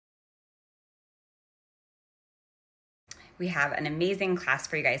We have an amazing class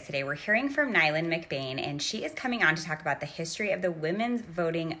for you guys today. We're hearing from Neylan McBaine, and she is coming on to talk about the history of the women's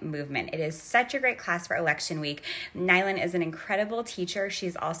voting movement. It is such a great class for election week. Neylan is an incredible teacher.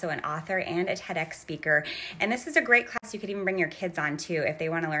 She's also an author and a TEDx speaker. And this is a great class you could even bring your kids on too if they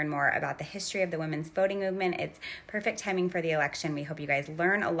want to learn more about the history of the women's voting movement. It's perfect timing for the election. We hope you guys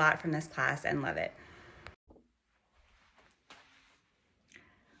learn a lot from this class and love it.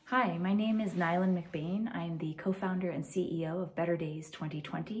 Hi, my name is Neylan McBaine. I am the co-founder and CEO of Better Days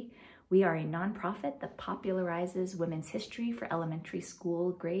 2020. We are a nonprofit that popularizes women's history for elementary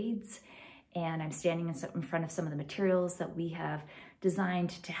school grades, and I'm standing in front of some of the materials that we have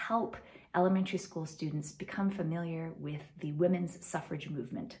designed to help elementary school students become familiar with the women's suffrage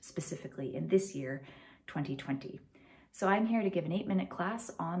movement, specifically in this year, 2020. So I'm here to give an 8-minute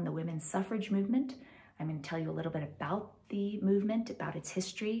class on the women's suffrage movement. I'm going to tell you a little bit about the movement, about its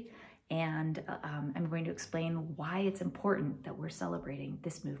history, and I'm going to explain why it's important that we're celebrating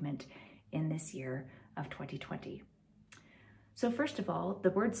this movement in this year of 2020. So first of all, the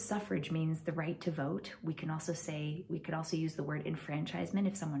word suffrage means the right to vote. We could also use the word enfranchisement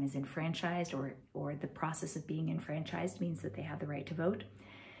if someone is enfranchised or the process of being enfranchised means that they have the right to vote.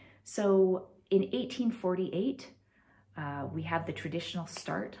 So in 1848, we have the traditional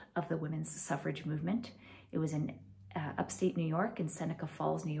start of the women's suffrage movement. It was in upstate New York, in Seneca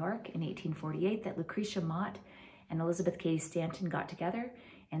Falls, New York, in 1848, that Lucretia Mott and Elizabeth Cady Stanton got together,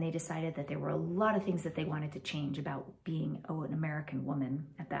 and they decided that there were a lot of things that they wanted to change about being an American woman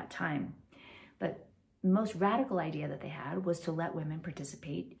at that time. But the most radical idea that they had was to let women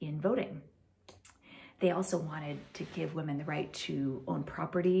participate in voting. They also wanted to give women the right to own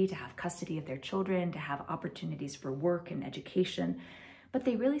property, to have custody of their children, to have opportunities for work and education. But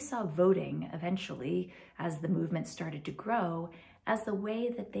they really saw voting eventually, as the movement started to grow, as the way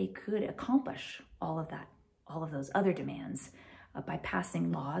that they could accomplish all of those other demands by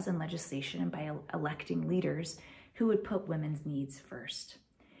passing laws and legislation and by electing leaders who would put women's needs first.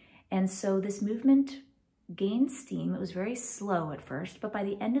 And so this movement gained steam. It was very slow at first, but by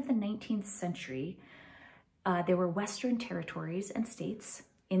the end of the 19th century, there were Western territories and states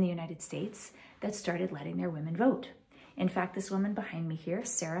in the United States that started letting their women vote. In fact, this woman behind me here,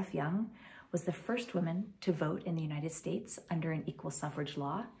 Sarah Young, was the first woman to vote in the United States under an equal suffrage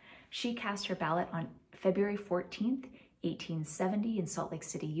law. She cast her ballot on February 14th, 1870 in Salt Lake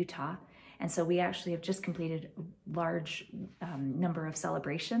City, Utah. And so we actually have just completed a large number of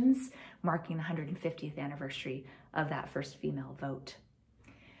celebrations marking the 150th anniversary of that first female vote.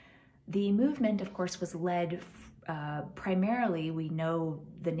 The movement, of course, was led primarily, we know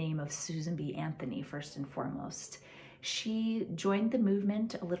the name of Susan B. Anthony first and foremost. She joined the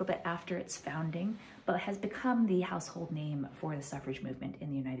movement a little bit after its founding, but has become the household name for the suffrage movement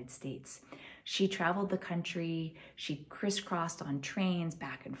in the United States. She traveled the country, she crisscrossed on trains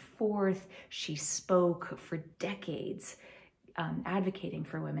back and forth, she spoke for decades, advocating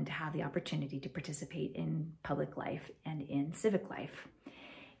for women to have the opportunity to participate in public life and in civic life.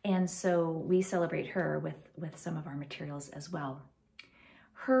 And so we celebrate her with some of our materials as well.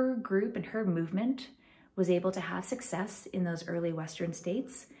 Her group and her movement was able to have success in those early Western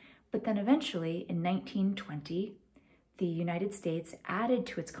states, but then eventually in 1920, the United States added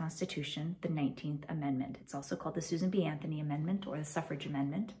to its Constitution the 19th Amendment. It's also called the Susan B. Anthony Amendment or the Suffrage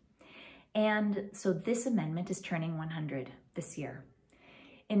Amendment. And so this amendment is turning 100 this year.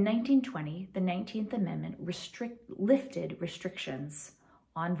 In 1920, the 19th Amendment lifted restrictions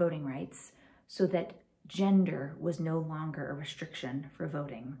on voting rights so that gender was no longer a restriction for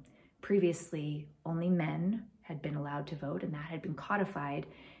voting. Previously, only men had been allowed to vote, and that had been codified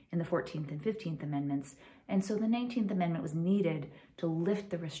in the 14th and 15th Amendments. And so the 19th Amendment was needed to lift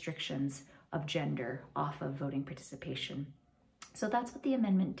the restrictions of gender off of voting participation. So that's what the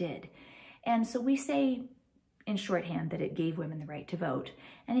amendment did. And so we say in shorthand that it gave women the right to vote,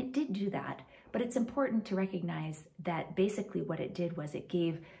 and it did do that. But it's important to recognize that basically what it did was it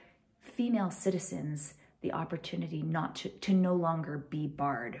gave female citizens the opportunity to no longer be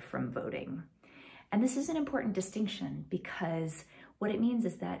barred from voting. And this is an important distinction because what it means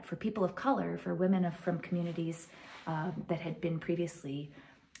is that for people of color, for women from communities that had been previously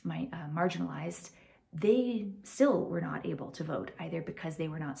marginalized, they still were not able to vote, either because they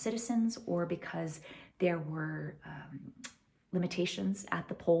were not citizens or because there were limitations at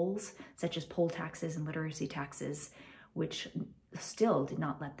the polls, such as poll taxes and literacy taxes, which still did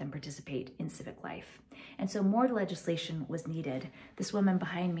not let them participate in civic life. And so more legislation was needed. This woman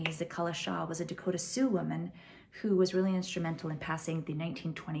behind me, Zakala Shaw, was a Dakota Sioux woman who was really instrumental in passing the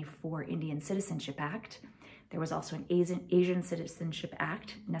 1924 Indian Citizenship Act, There was also an Asian Citizenship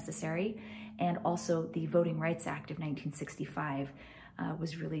Act necessary, and also the Voting Rights Act of 1965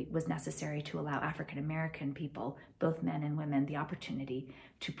 was necessary to allow African American people, both men and women, the opportunity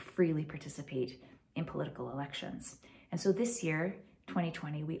to freely participate in political elections. And so this year,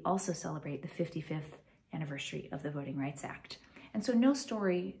 2020, we also celebrate the 55th anniversary of the Voting Rights Act. And so no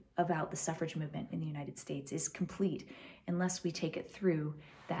story about the suffrage movement in the United States is complete unless we take it through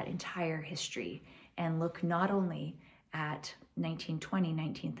that entire history and look not only at 1920,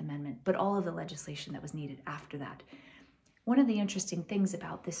 19th Amendment, but all of the legislation that was needed after that. One of the interesting things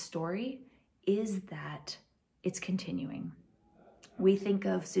about this story is that it's continuing. We think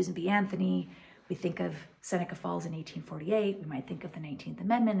of Susan B. Anthony, we think of Seneca Falls in 1848, we might think of the 19th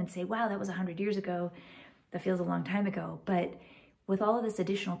Amendment and say, wow, that was 100 years ago. That feels a long time ago. But with all of this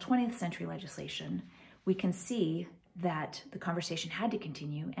additional 20th century legislation, we can see that the conversation had to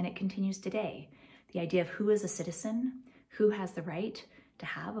continue, and it continues today. The idea of who is a citizen, who has the right to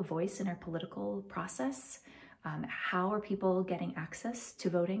have a voice in our political process, how are people getting access to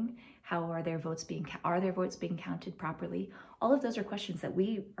voting, how are their votes being counted properly? All of those are questions that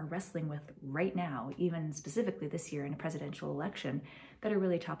we are wrestling with right now, even specifically this year in a presidential election, that are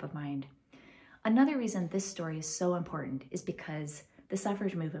really top of mind. Another reason this story is so important is because the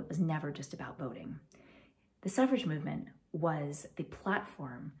suffrage movement was never just about voting. The suffrage movement was the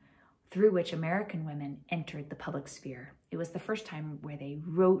platform through which American women entered the public sphere. It was the first time where they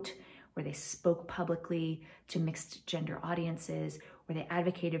wrote, where they spoke publicly to mixed gender audiences, where they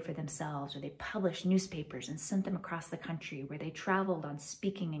advocated for themselves, where they published newspapers and sent them across the country, where they traveled on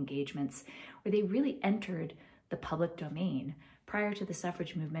speaking engagements, where they really entered the public domain. Prior to the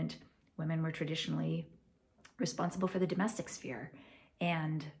suffrage movement, women were traditionally responsible for the domestic sphere,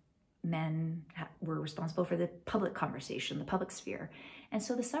 and men were responsible for the public conversation, the public sphere. And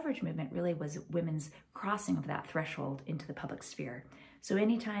so the suffrage movement really was women's crossing of that threshold into the public sphere. So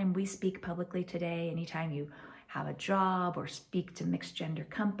anytime we speak publicly today, anytime you have a job or speak to mixed gender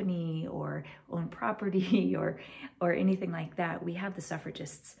company or own property or anything like that, we have the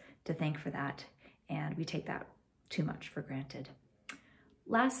suffragists to thank for that, and we take that too much for granted.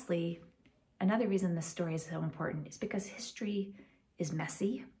 Lastly, another reason this story is so important is because history is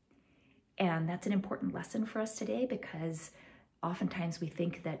messy. And that's an important lesson for us today, because oftentimes we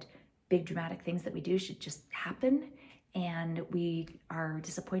think that big dramatic things that we do should just happen, and we are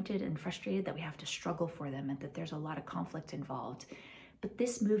disappointed and frustrated that we have to struggle for them and that there's a lot of conflict involved. But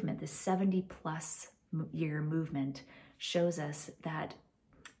this movement, this 70+ year movement, shows us that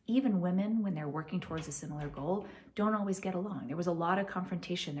even women, when they're working towards a similar goal, don't always get along. There was a lot of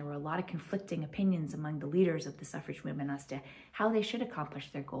confrontation. There were a lot of conflicting opinions among the leaders of the suffrage movement as to how they should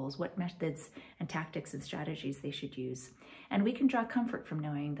accomplish their goals, what methods and tactics and strategies they should use. And we can draw comfort from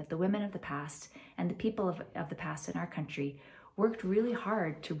knowing that the women of the past and the people of the past in our country worked really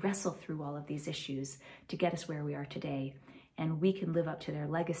hard to wrestle through all of these issues to get us where we are today. And we can live up to their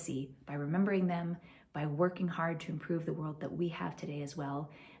legacy by remembering them, by working hard to improve the world that we have today as well,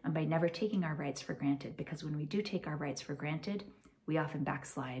 and by never taking our rights for granted, because when we do take our rights for granted, we often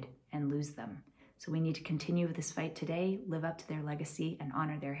backslide and lose them. So we need to continue this fight today, live up to their legacy, and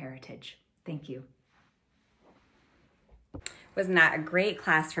honor their heritage. Thank you. Wasn't that a great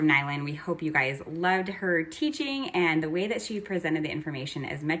class from Neylan? We hope you guys loved her teaching and the way that she presented the information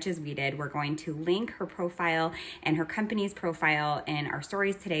as much as we did. We're going to link her profile and her company's profile in our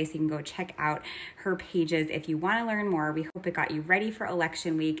stories today, so you can go check out her pages if you want to learn more. We hope it got you ready for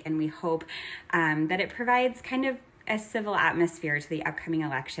election week, and we hope that it provides kind of a civil atmosphere to the upcoming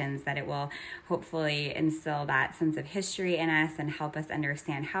elections, that it will hopefully instill that sense of history in us and help us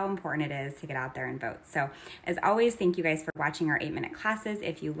understand how important it is to get out there and vote. So as always, thank you guys for watching our 8-minute classes.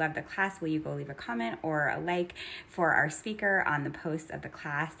 If you love the class, will you go leave a comment or a like for our speaker on the post of the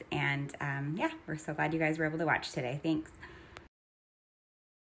class? And yeah, we're so glad you guys were able to watch today. Thanks.